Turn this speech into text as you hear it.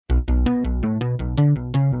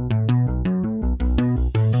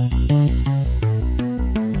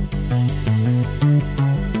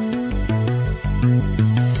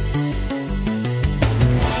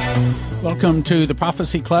Welcome to the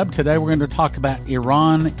Prophecy Club. Today we're going to talk about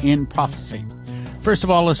Iran in prophecy. First of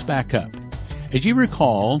all, let's back up. As you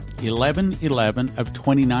recall, 11/11 of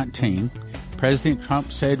 2019, President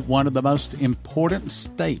Trump said one of the most important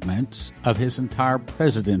statements of his entire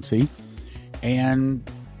presidency, and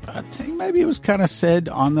I think maybe it was kind of said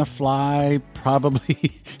on the fly.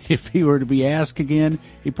 Probably, if he were to be asked again,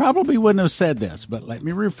 he probably wouldn't have said this. But let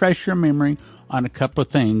me refresh your memory on a couple of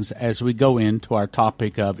things as we go into our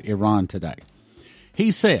topic of Iran today.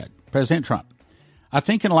 He said, President Trump, I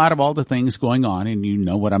think in light of all the things going on, and you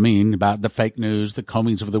know what I mean about the fake news, the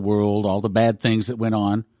combings of the world, all the bad things that went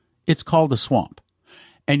on, it's called the swamp.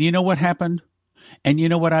 And you know what happened? And you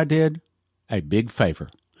know what I did? A big favor.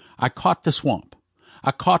 I caught the swamp.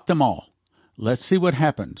 I caught them all. Let's see what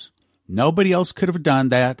happens. Nobody else could have done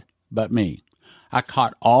that but me. I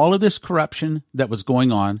caught all of this corruption that was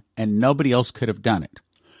going on, and nobody else could have done it.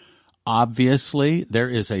 Obviously, there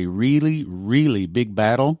is a really, really big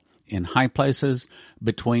battle in high places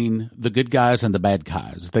between the good guys and the bad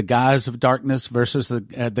guys, the guys of darkness versus the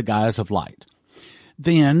guys of light.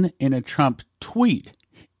 Then, in a Trump tweet,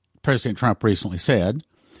 President Trump recently said,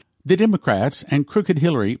 the Democrats and crooked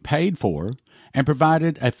Hillary paid for and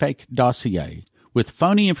provided a fake dossier with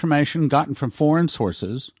phony information gotten from foreign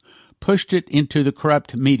sources, pushed it into the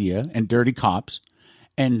corrupt media and dirty cops,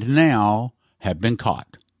 and now have been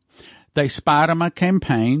caught. They spied on my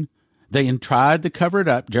campaign. They tried to cover it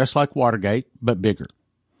up just like Watergate, but bigger.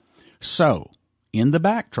 So, in the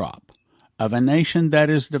backdrop of a nation that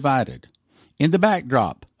is divided, in the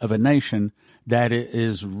backdrop of a nation that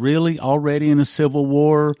is really already in a civil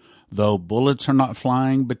war, though bullets are not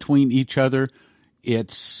flying between each other,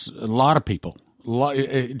 it's a lot of people.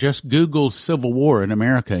 Just Google Civil War in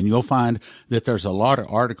America, and you'll find that there's a lot of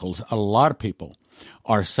articles. A lot of people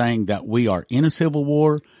are saying that we are in a civil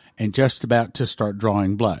war and just about to start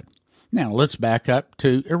drawing blood. Now, let's back up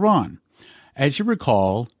to Iran. As you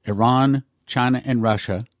recall, Iran, China, and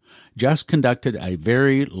Russia just conducted a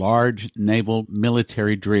very large naval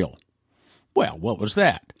military drill. Well, what was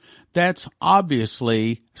that? That's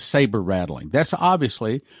obviously saber rattling. That's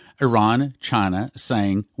obviously Iran, China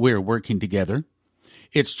saying we're working together.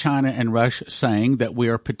 It's China and Russia saying that we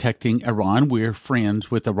are protecting Iran. We're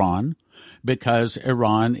friends with Iran because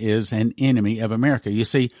Iran is an enemy of America. You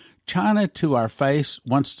see, China to our face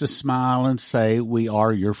wants to smile and say we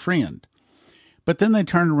are your friend. But then they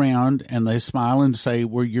turn around and they smile and say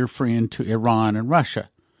we're your friend to Iran and Russia.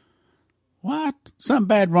 What? Something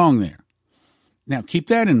bad wrong there. Now, keep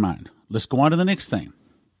that in mind. Let's go on to the next thing.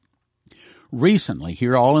 Recently,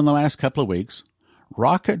 here all in the last couple of weeks,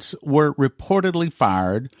 rockets were reportedly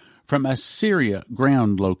fired from a Syria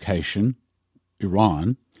ground location,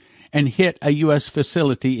 Iran, and hit a U.S.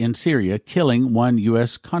 facility in Syria, killing one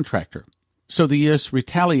U.S. contractor. So the U.S.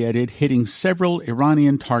 retaliated, hitting several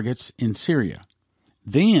Iranian targets in Syria.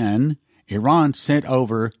 Then, Iran sent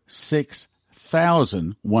over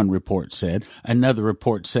 6,000, one report said. Another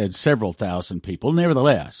report said several thousand people.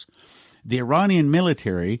 Nevertheless, the Iranian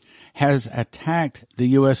military has attacked the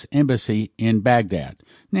U.S. embassy in Baghdad.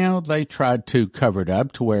 Now, they tried to cover it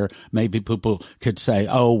up to where maybe people could say,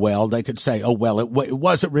 it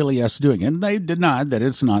wasn't really us doing it. And they denied that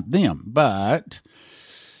it's not them. But,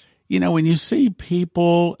 you know, when you see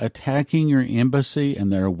people attacking your embassy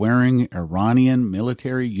and they're wearing Iranian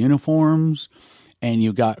military uniforms, and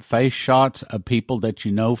you got face shots of people that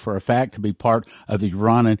you know for a fact to be part of the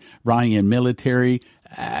Iranian military,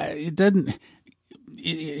 it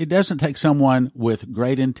doesn't take someone with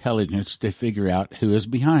great intelligence to figure out who is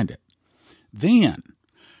behind it. Then,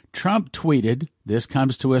 Trump tweeted, this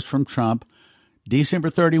comes to us from Trump,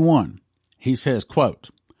 December 31. He says, quote,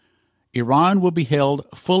 Iran will be held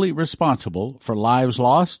fully responsible for lives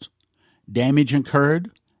lost, damage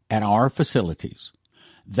incurred at our facilities.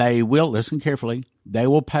 They will, listen carefully, they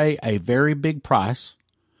will pay a very big price.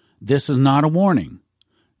 This is not a warning.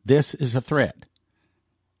 This is a threat.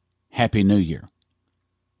 Happy New Year.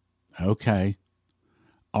 Okay.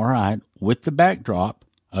 All right. With the backdrop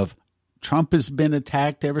of Trump has been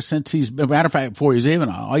attacked ever since matter of fact, before he's even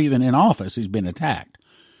in office, he's been attacked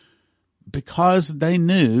because they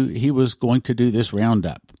knew he was going to do this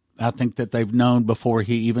roundup. I think that they've known before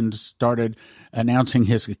he even started announcing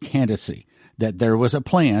his candidacy that there was a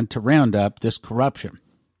plan to round up this corruption.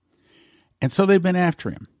 And so they've been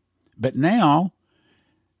after him. But now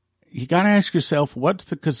you got to ask yourself, what's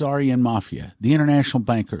the Khazarian mafia, the international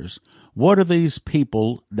bankers? What are these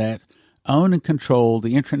people that own and control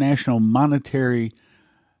the international monetary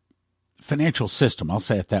financial system? I'll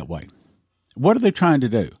say it that way. What are they trying to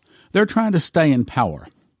do? They're trying to stay in power,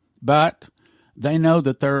 but they know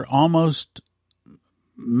that they're almost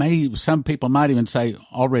some people might even say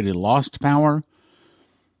already lost power,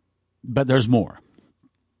 but there's more.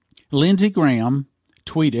 Lindsey Graham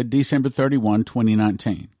tweeted December 31,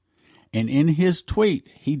 2019, and in his tweet,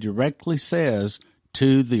 he directly says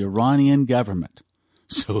to the Iranian government.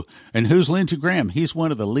 So, and who's Lindsey Graham? He's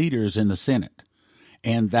one of the leaders in the Senate,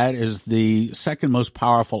 and that is the second most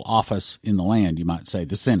powerful office in the land, you might say,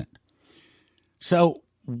 the Senate. So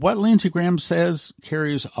what Lindsey Graham says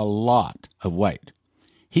carries a lot of weight.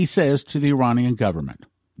 He says to the Iranian government,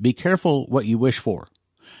 be careful what you wish for.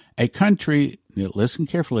 A country, listen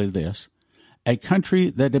carefully to this, a country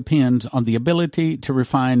that depends on the ability to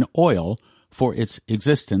refine oil for its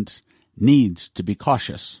existence needs to be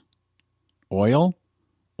cautious. Oil?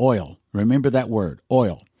 Oil. Remember that word,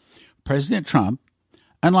 oil. President Trump,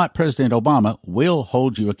 unlike President Obama, will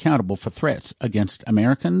hold you accountable for threats against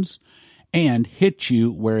Americans and hit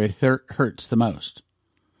you where it hurts the most.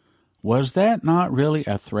 Was that not really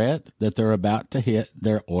a threat that they're about to hit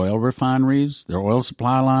their oil refineries, their oil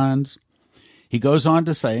supply lines? He goes on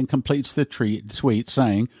to say and completes the tweet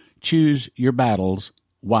saying, choose your battles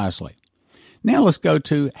wisely. Now let's go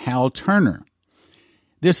to Hal Turner.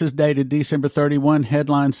 This is dated December 31.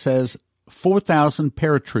 Headline says, 4,000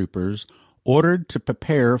 paratroopers ordered to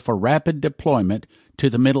prepare for rapid deployment to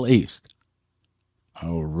the Middle East.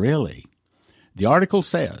 Oh, really? The article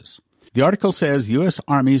says, U.S.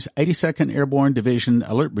 Army's 82nd Airborne Division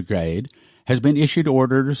Alert Brigade has been issued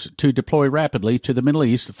orders to deploy rapidly to the Middle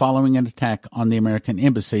East following an attack on the American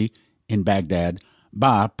embassy in Baghdad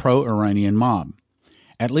by a pro-Iranian mob.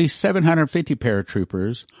 At least 750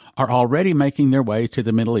 paratroopers are already making their way to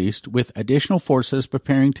the Middle East, with additional forces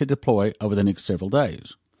preparing to deploy over the next several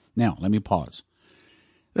days. Now, let me pause.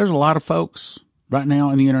 There's a lot of folks right now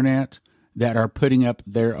on the internet that are putting up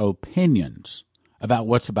their opinions about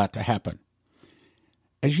what's about to happen.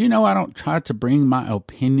 As you know, I don't try to bring my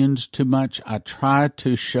opinions too much. I try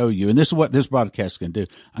to show you, and this is what this broadcast is going to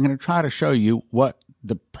do. I'm going to try to show you what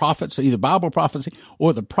the prophets, either Bible prophecy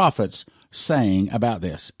or the prophets, saying about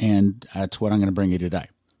this, and that's what I'm going to bring you today.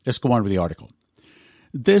 Let's go on with the article.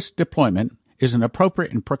 This deployment is an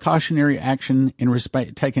appropriate and precautionary action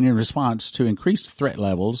taken in response to increased threat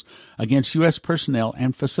levels against U.S. personnel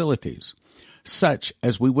and facilities, such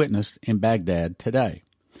as we witnessed in Baghdad today.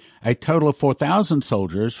 A total of 4,000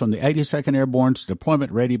 soldiers from the 82nd Airborne's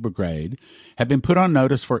Deployment Ready Brigade have been put on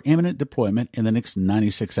notice for imminent deployment in the next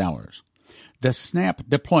 96 hours. The snap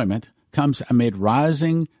deployment comes amid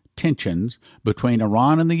rising tensions between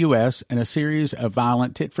Iran and the U.S. and a series of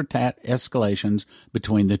violent tit-for-tat escalations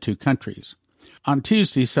between the two countries. On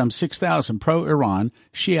Tuesday, some 6,000 pro-Iran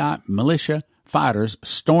Shiite militia fighters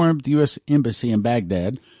stormed the U.S. Embassy in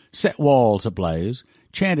Baghdad, set walls ablaze,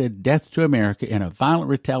 chanted death to America in a violent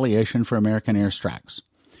retaliation for American airstrikes.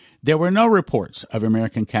 There were no reports of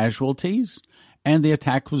American casualties, and the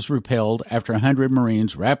attack was repelled after 100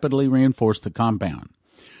 Marines rapidly reinforced the compound.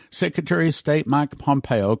 Secretary of State Mike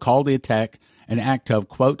Pompeo called the attack an act of,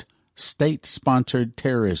 quote, state-sponsored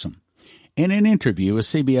terrorism. In an interview with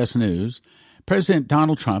CBS News, President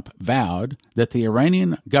Donald Trump vowed that the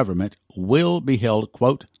Iranian government will be held,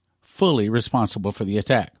 quote, fully responsible for the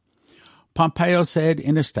attack. Pompeo said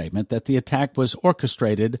in a statement that the attack was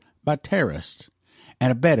orchestrated by terrorists and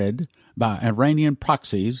abetted by Iranian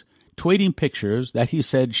proxies, tweeting pictures that he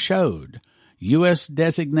said showed U.S.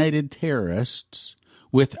 designated terrorists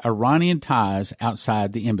with Iranian ties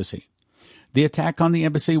outside the embassy. The attack on the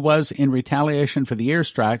embassy was in retaliation for the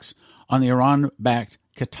airstrikes on the Iran-backed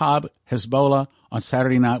Kataib Hezbollah on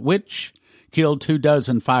Saturday night, which killed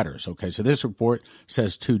 24 fighters. Okay, so this report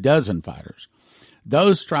says 24 fighters.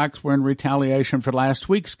 Those strikes were in retaliation for last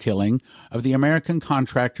week's killing of the American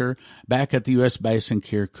contractor back at the U.S. base in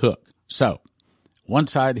Kirkuk. So, one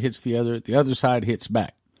side hits the other side hits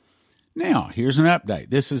back. Now, here's an update.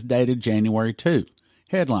 This is dated January 2.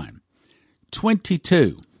 Headline,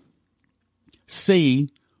 22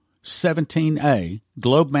 C-17A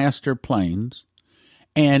Globemaster planes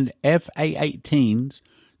and F-A-18s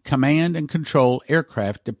command and control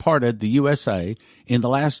aircraft departed the USA in the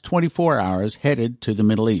last 24 hours headed to the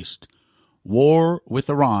Middle East. War with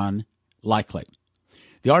Iran likely.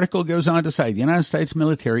 The article goes on to say the United States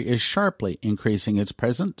military is sharply increasing its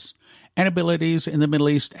presence and abilities in the Middle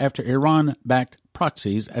East after Iran-backed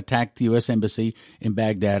proxies attacked the U.S. Embassy in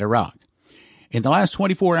Baghdad, Iraq. In the last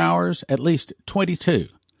 24 hours, at least 22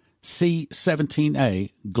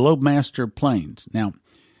 C-17A Globemaster planes. Now,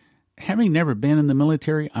 having never been in the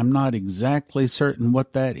military, I'm not exactly certain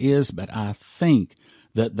what that is, but I think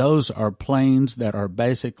that those are planes that are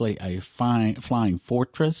basically a flying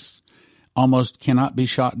fortress, almost cannot be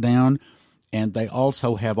shot down, and they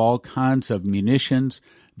also have all kinds of munitions.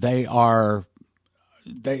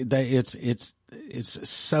 It's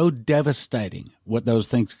so devastating what those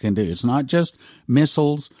things can do. It's not just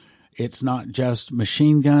missiles. It's not just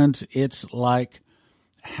machine guns. It's like,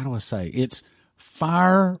 how do I say? It's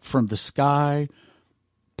fire from the sky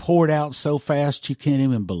poured out so fast you can't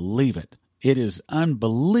even believe it. It is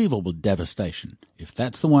unbelievable devastation, if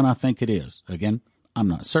that's the one I think it is. Again, I'm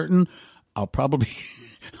not certain. I'll probably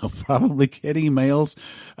get emails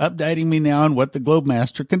updating me now on what the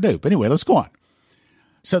Globemaster can do. But anyway, let's go on.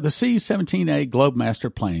 So the C-17A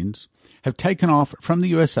Globemaster planes have taken off from the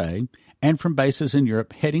USA and from bases in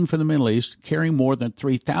Europe, heading for the Middle East, carrying more than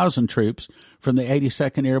 3,000 troops from the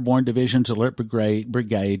 82nd Airborne Division's Alert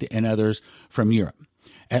Brigade and others from Europe.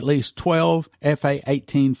 At least 12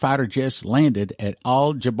 F-A-18 fighter jets landed at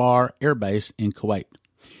Al Jabar Air Base in Kuwait.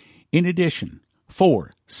 In addition,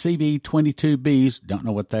 4 CV-22Bs, don't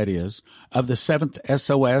know what that is, of the 7th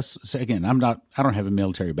SOS. Again, I don't have a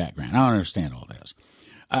military background. I don't understand all this.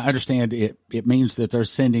 I understand it means that they're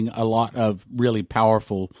sending a lot of really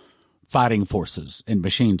powerful fighting forces and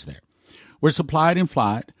machines there. We're supplied in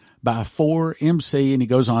flight by 4 MC, and he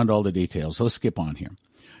goes on to all the details. Let's skip on here.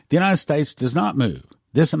 The United States does not move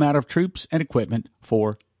this amount of troops and equipment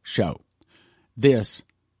for show. This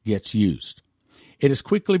gets used. It is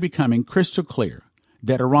quickly becoming crystal clear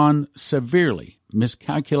that Iran severely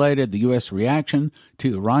miscalculated the U.S. reaction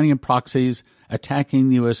to Iranian proxies attacking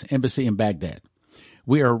the U.S. Embassy in Baghdad.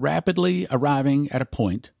 We are rapidly arriving at a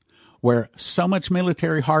point where so much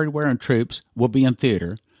military hardware and troops will be in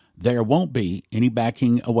theater, there won't be any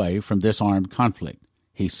backing away from this armed conflict,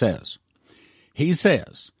 he says. He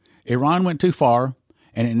says Iran went too far,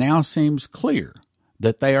 and it now seems clear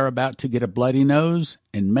that they are about to get a bloody nose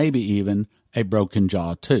and maybe even a broken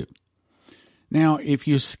jaw too. Now, if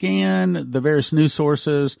you scan the various news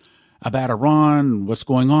sources about Iran, what's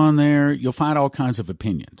going on there, you'll find all kinds of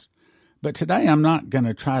opinions. But today I'm not going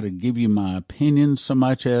to try to give you my opinion so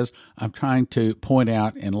much as I'm trying to point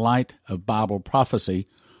out in light of Bible prophecy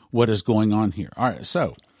what is going on here. All right,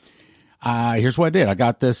 so here's what I did. I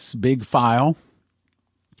got this big file,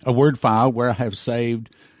 a Word file, where I have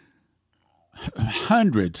saved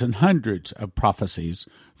hundreds and hundreds of prophecies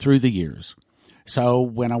through the years. So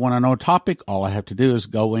when I want to know a topic, all I have to do is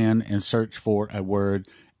go in and search for a word,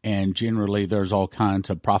 and generally there's all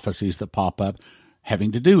kinds of prophecies that pop up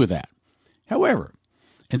having to do with that. However,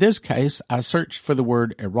 in this case, I searched for the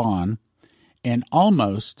word Iran, and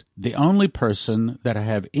almost the only person that I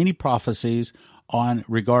have any prophecies on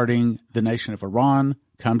regarding the nation of Iran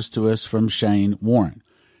comes to us from Shane Warren.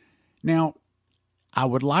 Now, I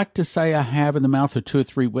would like to say I have in the mouth of 2 or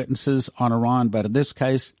 3 witnesses on Iran, but in this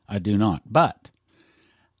case, I do not. But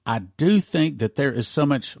I do think that there is so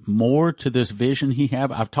much more to this vision he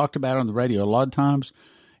have. I've talked about it on the radio a lot of times,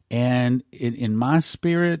 and in my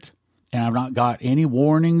spirit, and I've not got any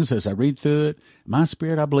warnings as I read through it, my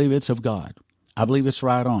spirit, I believe it's of God. I believe it's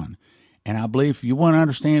right on. And I believe if you want to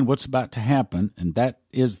understand what's about to happen, and that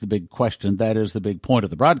is the big question, that is the big point of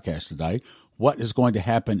the broadcast today, what is going to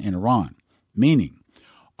happen in Iran? Meaning,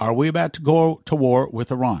 are we about to go to war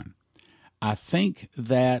with Iran? I think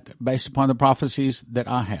that based upon the prophecies that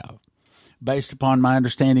I have, based upon my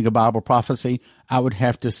understanding of Bible prophecy, I would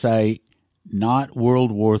have to say not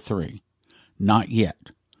World War III. Not yet.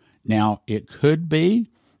 Now, it could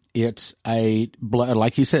be it's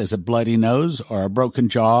like he says, a bloody nose or a broken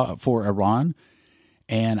jaw for Iran.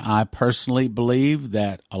 And I personally believe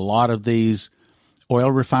that a lot of these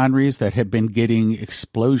oil refineries that have been getting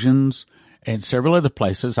explosions and several other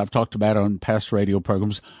places I've talked about on past radio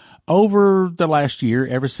programs over the last year,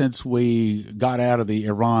 ever since we got out of the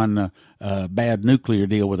Iran bad nuclear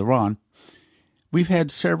deal with Iran, we've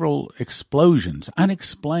had several explosions,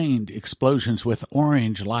 unexplained explosions with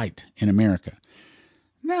orange light in America.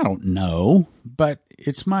 Now, I don't know, but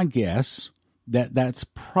it's my guess that that's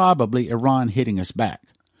probably Iran hitting us back.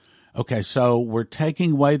 Okay, so we're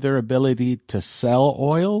taking away their ability to sell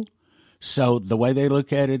oil. So the way they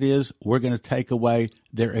look at it is we're going to take away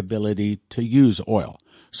their ability to use oil.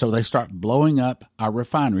 So they start blowing up our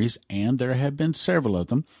refineries, and there have been several of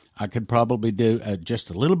them. I could probably do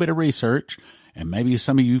just a little bit of research, and maybe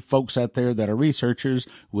some of you folks out there that are researchers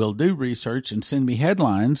will do research and send me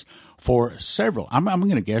headlines for several. I'm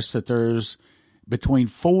going to guess that there's between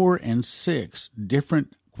 4 and 6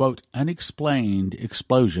 different, quote, unexplained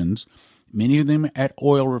explosions, many of them at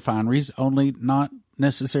oil refineries, only not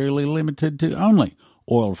necessarily limited to only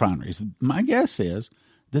oil refineries. My guess is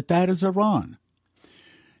that is Iran.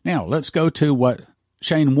 Now, let's go to what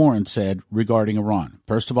Shane Warren said regarding Iran.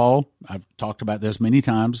 First of all, I've talked about this many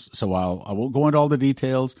times, so I won't go into all the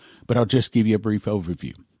details, but I'll just give you a brief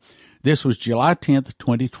overview. This was July 10th,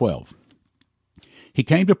 2012. He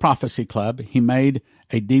came to Prophecy Club. He made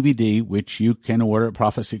a DVD, which you can order at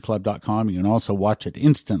prophecyclub.com. You can also watch it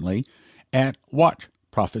instantly at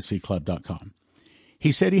watchprophecyclub.com.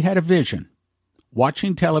 He said he had a vision.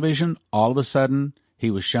 Watching television, all of a sudden, he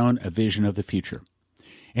was shown a vision of the future.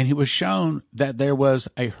 And he was shown that there was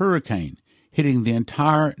a hurricane hitting the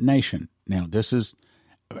entire nation. Now, this is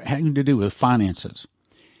having to do with finances.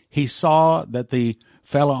 He saw that the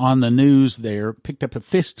fellow on the news there picked up a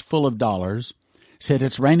fistful of dollars, said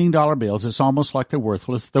it's raining dollar bills. It's almost like they're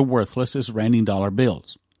worthless. The worthless is raining dollar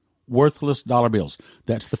bills. Worthless dollar bills.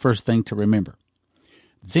 That's the first thing to remember.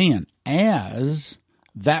 Then, as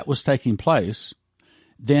that was taking place,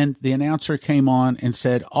 then the announcer came on and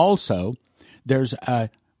said, also, there's a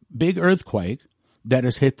big earthquake that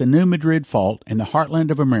has hit the New Madrid Fault in the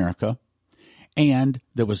heartland of America, and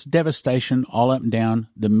there was devastation all up and down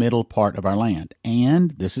the middle part of our land.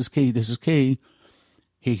 And, this is key,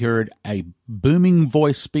 he heard a booming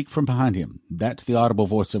voice speak from behind him. That's the audible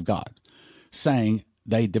voice of God, saying,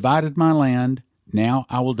 they divided my land, now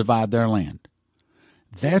I will divide their land.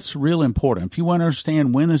 That's real important. If you want to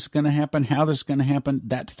understand when this is going to happen, how this is going to happen,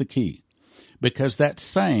 that's the key. Because that's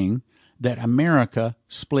saying that America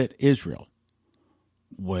split Israel.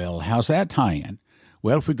 Well, how's that tie in?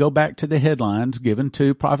 Well, if we go back to the headlines given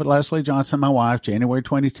to Prophet Leslie Johnson, my wife, January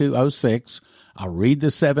 2206, I'll read the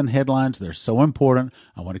 7 headlines. They're so important.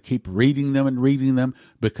 I want to keep reading them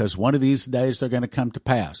because one of these days they're going to come to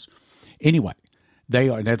pass. Anyway, they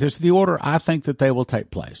are. Now, this is the order I think that they will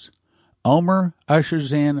take place. Omer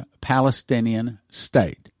ushers in Palestinian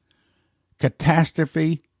state.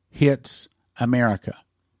 Catastrophe hits America.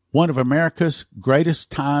 One of America's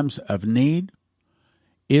greatest times of need.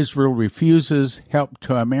 Israel refuses help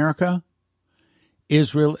to America.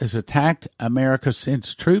 Israel has attacked America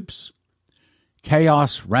sends troops.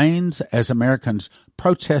 Chaos reigns as Americans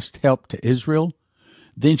protest help to Israel.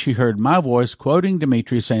 Then she heard my voice quoting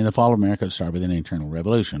Dimitri saying the fall of America started with an internal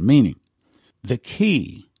revolution, meaning the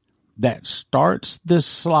key that starts this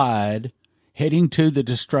slide heading to the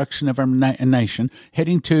destruction of our nation,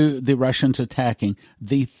 heading to the Russians attacking,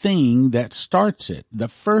 the thing that starts it, the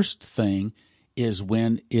first thing is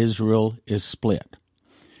when Israel is split.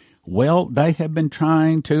 Well, they have been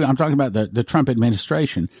trying to, I'm talking about the Trump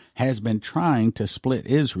administration, has been trying to split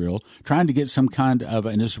Israel, trying to get some kind of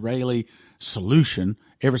an Israeli solution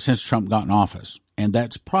ever since Trump got in office. And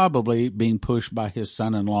that's probably being pushed by his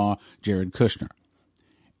son-in-law, Jared Kushner.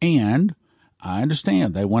 And I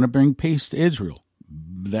understand they want to bring peace to Israel.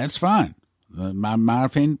 That's fine. My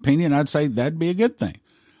opinion, I'd say that'd be a good thing.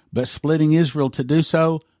 But splitting Israel to do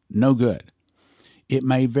so, no good. It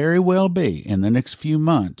may very well be in the next few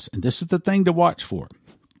months, and this is the thing to watch for,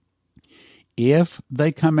 if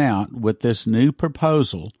they come out with this new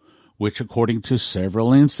proposal, which according to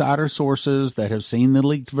several insider sources that have seen the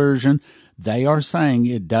leaked version, they are saying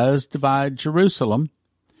it does divide Jerusalem,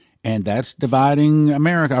 and that's dividing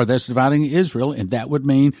America, or that's dividing Israel, and that would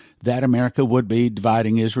mean that America would be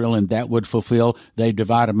dividing Israel, and that would fulfill, they've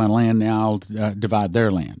divided my land, now I'll divide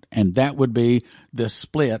their land. And that would be the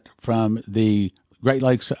split from the Great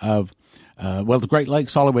Lakes the Great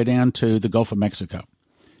Lakes all the way down to the Gulf of Mexico.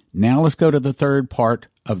 Now let's go to the third part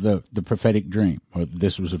of the prophetic dream, or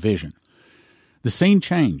this was a vision. The scene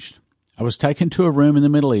changed. I was taken to a room in the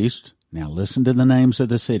Middle East. Now listen to the names of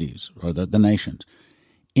the cities, or the nations.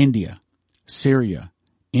 India, Syria,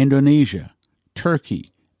 Indonesia,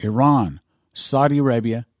 Turkey, Iran, Saudi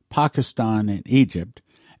Arabia, Pakistan, and Egypt,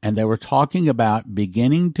 and they were talking about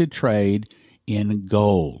beginning to trade in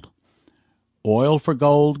gold. Oil for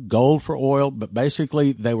gold, gold for oil, but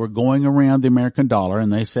basically they were going around the American dollar,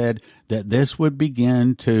 and they said that this would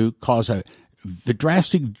begin to cause a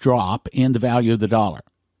drastic drop in the value of the dollar.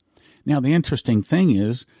 Now, the interesting thing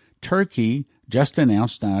is Turkey just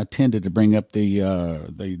announced, I tended to bring up the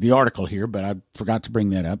article here, but I forgot to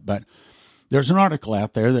bring that up. But there's an article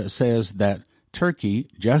out there that says that Turkey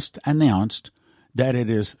just announced that it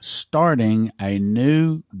is starting a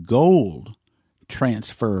new gold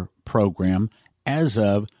transfer program as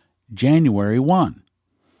of January 1,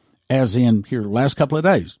 as in here last couple of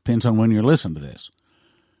days. Depends on when you're listening to this.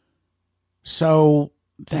 So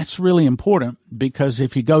that's really important, because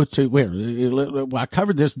if you go to I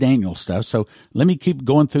covered this Daniel stuff, so let me keep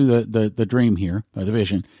going through the dream here, or the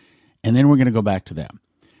vision, and then we're going to go back to that.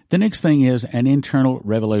 The next thing is an internal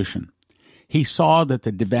revolution. He saw that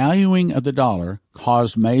the devaluing of the dollar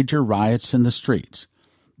caused major riots in the streets.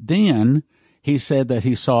 Then He said that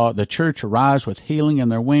he saw the church arise with healing in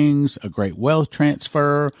their wings, a great wealth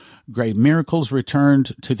transfer, great miracles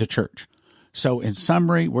returned to the church. So in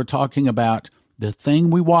summary, we're talking about the thing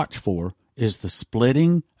we watch for is the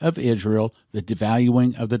splitting of Israel, the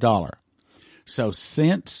devaluing of the dollar. So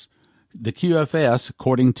since the QFS,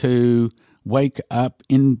 according to Wake Up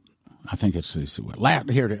in, I think it's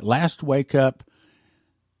last Wake Up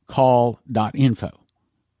Call.info,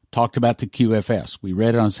 talked about the QFS. We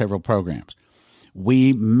read it on several programs.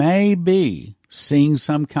 We may be seeing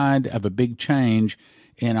some kind of a big change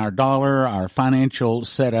in our dollar, our financial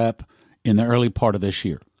setup in the early part of this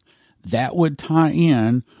year. That would tie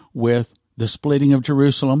in with the splitting of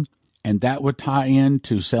Jerusalem, and that would tie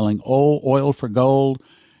into selling oil for gold.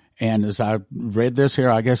 And as I read this here,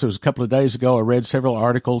 I guess it was a couple of days ago, I read several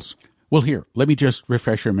articles. Well, here, let me just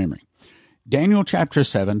refresh your memory. Daniel chapter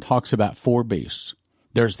 7 talks about 4 beasts.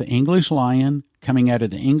 There's the English lion. Coming out of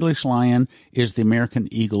the English lion is the American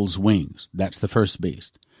eagle's wings. That's the first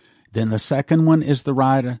beast. Then the second one is the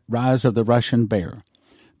rise of the Russian bear.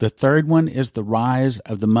 The third one is the rise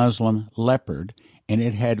of the Muslim leopard, and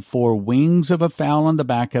it had 4 wings of a fowl on the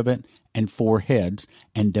back of it and 4 heads,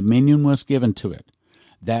 and dominion was given to it.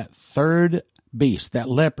 That third beast, that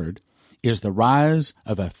leopard, is the rise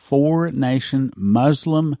of a 4-nation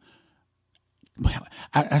Muslim, well,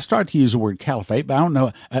 I started to use the word caliphate, but I don't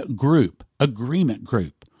know, agreement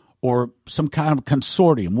group, or some kind of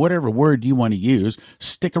consortium, whatever word you want to use.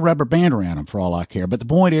 Stick a rubber band around them for all I care. But the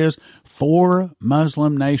point is, 4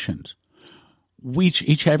 Muslim nations,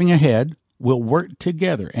 each having a head, will work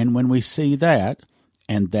together. And when we see that,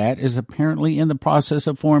 and that is apparently in the process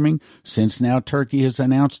of forming, since now Turkey has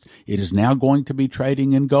announced it is now going to be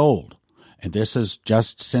trading in gold. And this is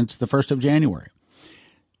just since the 1st of January.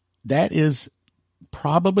 That is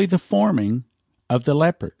probably the forming of the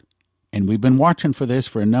leopard. And we've been watching for this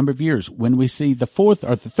for a number of years. When we see the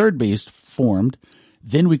third beast formed,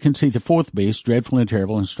 then we can see the 4th beast, dreadful and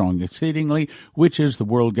terrible and strong exceedingly, which is the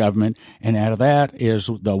world government. And out of that is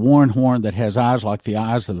the worn horn that has eyes like the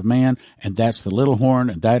eyes of a man, and that's the little horn,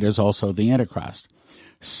 and that is also the Antichrist.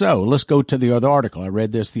 So let's go to the other article. I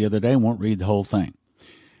read this the other day, won't read the whole thing.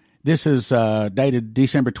 This is dated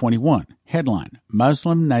December 21. Headline,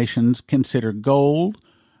 Muslim nations consider gold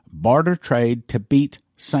barter trade to beat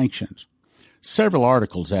sanctions. Several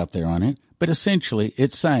articles out there on it, but essentially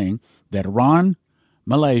it's saying that Iran,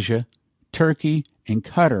 Malaysia, Turkey, and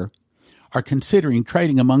Qatar are considering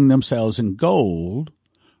trading among themselves in gold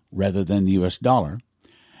rather than the U.S. dollar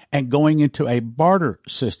and going into a barter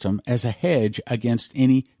system as a hedge against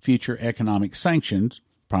any future economic sanctions,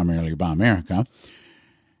 primarily by America.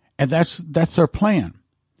 And that's their plan.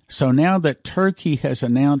 So now that Turkey has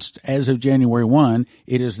announced as of January 1,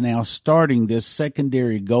 it is now starting this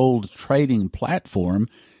secondary gold trading platform.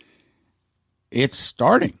 It's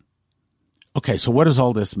starting. Okay, so what does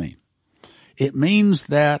all this mean? It means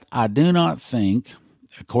that I do not think,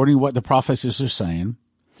 according to what the prophecies are saying,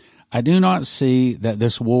 I do not see that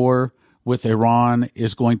this war with Iran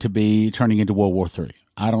is going to be turning into World War III.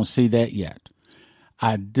 I don't see that yet.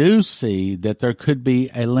 I do see that there could be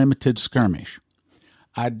a limited skirmish.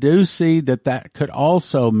 I do see that that could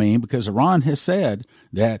also mean, because Iran has said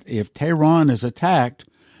that if Tehran is attacked,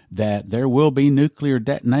 that there will be nuclear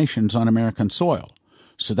detonations on American soil.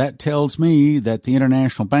 So that tells me that the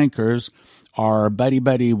international bankers are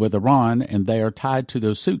buddy-buddy with Iran, and they are tied to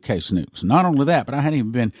those suitcase nukes. Not only that, but I hadn't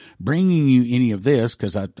even been bringing you any of this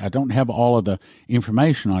because I don't have all of the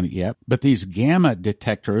information on it yet. But these gamma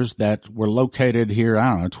detectors that were located here,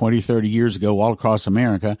 20, 30 years ago all across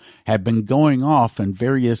America have been going off in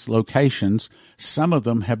various locations. Some of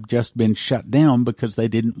them have just been shut down because they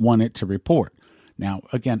didn't want it to report. Now,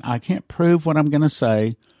 again, I can't prove what I'm going to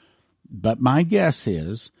say, but my guess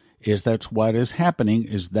is that's what is happening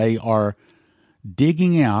is they are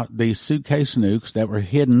digging out these suitcase nukes that were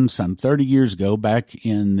hidden some 30 years ago, back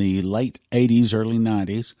in the late 80s, early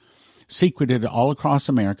 90s, secreted all across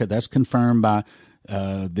America. That's confirmed by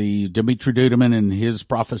the Dimitri Duduman and his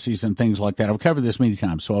prophecies and things like that. I've covered this many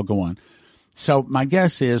times, so I'll go on. So my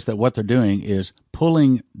guess is that what they're doing is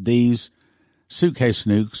pulling these suitcase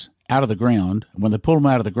nukes out of the ground. When they pull them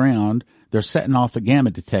out of the ground, they're setting off the gamma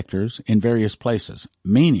detectors in various places,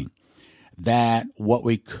 meaning that what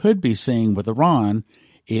we could be seeing with Iran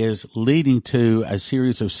is leading to a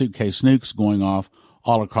series of suitcase nukes going off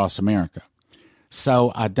all across America.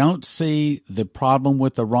 So I don't see the problem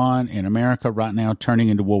with Iran and America right now turning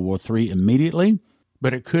into World War III immediately,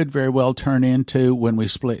 but it could very well turn into when we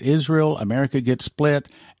split Israel, America gets split,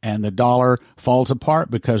 and the dollar falls apart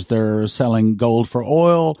because they're selling gold for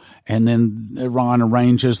oil, and then Iran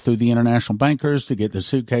arranges through the international bankers to get the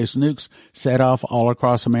Suitcase nukes set off all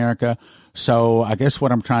across America. So I guess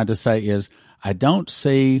what I'm trying to say is I don't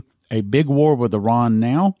see a big war with Iran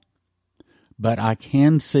now, but I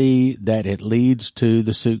can see that it leads to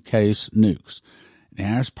the Suitcase nukes.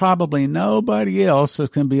 Now, there's probably nobody else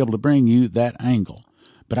that's going to be able to bring you that angle,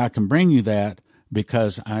 but I can bring you that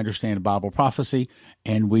because I understand Bible prophecy,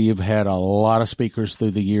 and we've had a lot of speakers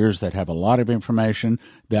through the years that have a lot of information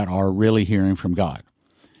that are really hearing from God.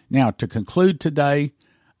 Now, to conclude today,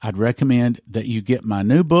 I'd recommend that you get my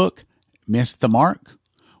new book, Miss the Mark,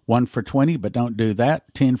 1 for 20, but don't do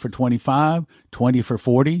that, 10 for 25, 20 for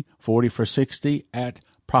 40, 40 for 60 at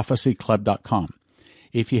prophecyclub.com.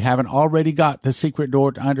 If you haven't already got The Secret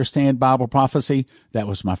Door to Understand Bible Prophecy, that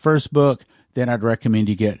was my first book, then I'd recommend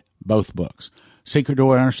you get both books. Secret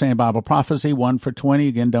Door to Understand Bible Prophecy, 1 for 20.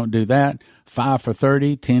 Again, don't do that. 5 for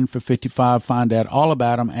 30, 10 for 55. Find out all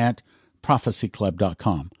about them at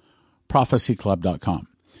prophecyclub.com. Prophecyclub.com.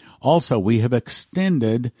 Also, we have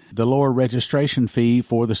extended the lower registration fee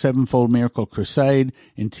for the Sevenfold Miracle Crusade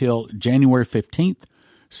until January 15th.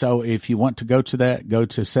 So if you want to go to that, go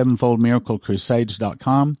to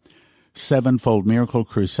sevenfoldmiraclecrusades.com,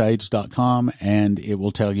 sevenfoldmiraclecrusades.com, and it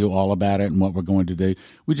will tell you all about it and what we're going to do.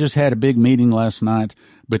 We just had a big meeting last night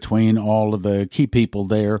between all of the key people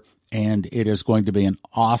there, and it is going to be an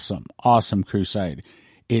awesome, awesome crusade.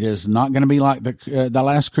 It is not going to be like the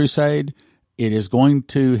last crusade. It is going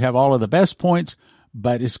to have all of the best points,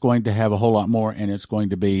 but it's going to have a whole lot more, and it's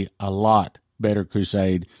going to be a lot better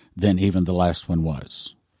crusade than even the last one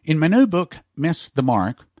was. In my new book, Miss the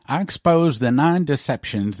Mark, I expose the 9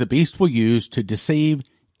 deceptions the beast will use to deceive,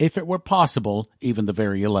 if it were possible, even the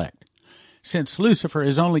very elect. Since Lucifer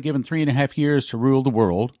is only given 3.5 years to rule the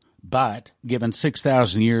world, but given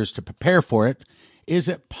 6,000 years to prepare for it, is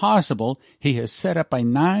it possible he has set up a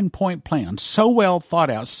 9-point plan so well thought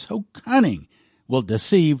out, so cunning, will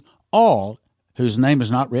deceive all whose name is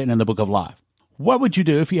not written in the book of life? What would you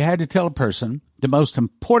do if you had to tell a person the most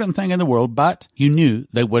important thing in the world, but you knew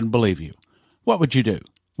they wouldn't believe you? What would you do?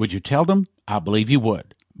 Would you tell them? I believe you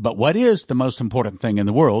would. But what is the most important thing in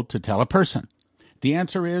the world to tell a person? The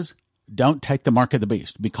answer is, don't take the mark of the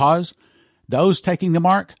beast, because those taking the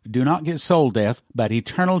mark do not get soul death, but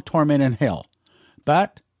eternal torment in hell.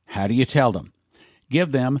 But how do you tell them?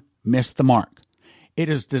 Give them Miss the Mark. It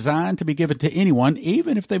is designed to be given to anyone,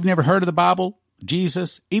 even if they've never heard of the Bible,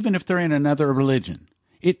 Jesus, even if they're in another religion.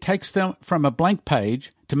 It takes them from a blank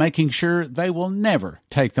page to making sure they will never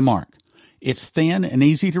take the mark. It's thin and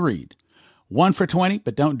easy to read. 1 for 20,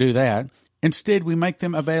 but don't do that. Instead, we make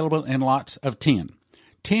them available in lots of 10.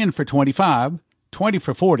 10 for 25, 20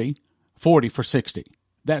 for 40, 40 for 60.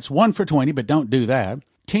 That's 1 for 20, but don't do that.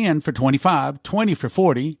 10 for 25, 20 for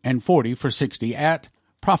 40, and 40 for 60 at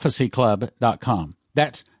prophecyclub.com.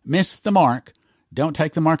 That's Miss the Mark. Don't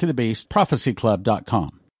take the mark of the beast,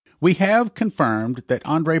 prophecyclub.com. We have confirmed that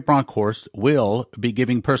Andre Bronkhorst will be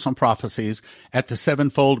giving personal prophecies at the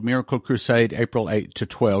Sevenfold Miracle Crusade April 8 to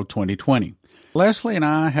 12, 2020. Leslie and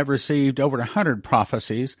I have received over 100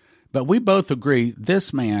 prophecies, but we both agree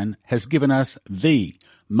this man has given us the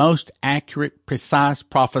most accurate, precise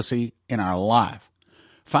prophecy in our life.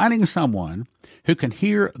 Finding someone who can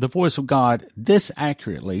hear the voice of God this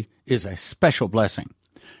accurately is a special blessing.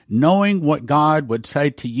 Knowing what God would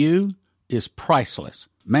say to you is priceless.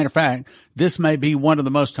 Matter of fact, this may be one of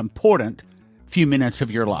the most important few minutes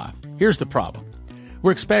of your life. Here's the problem.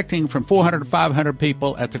 We're expecting from 400 to 500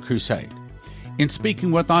 people at the crusade. In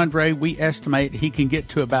speaking with Andre, we estimate he can get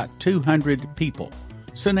to about 200 people.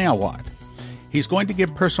 So now what? He's going to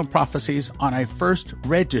give personal prophecies on a first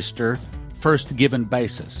register, first given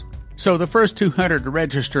basis. So the first 200 to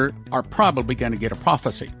register are probably going to get a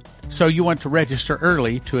prophecy. So you want to register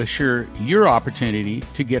early to assure your opportunity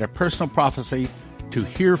to get a personal prophecy to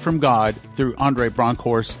hear from God through Andre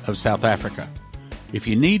Bronkhorst of South Africa. If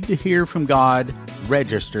you need to hear from God,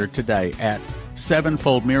 register today at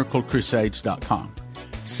sevenfoldmiraclecrusades.com.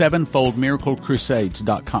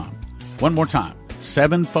 sevenfoldmiraclecrusades.com. One more time,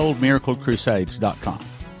 sevenfoldmiraclecrusades.com.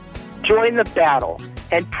 Join the battle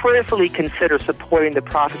and prayerfully consider supporting the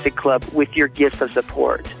Prophecy Club with your gifts of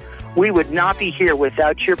support. We would not be here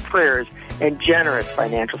without your prayers and generous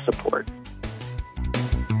financial support.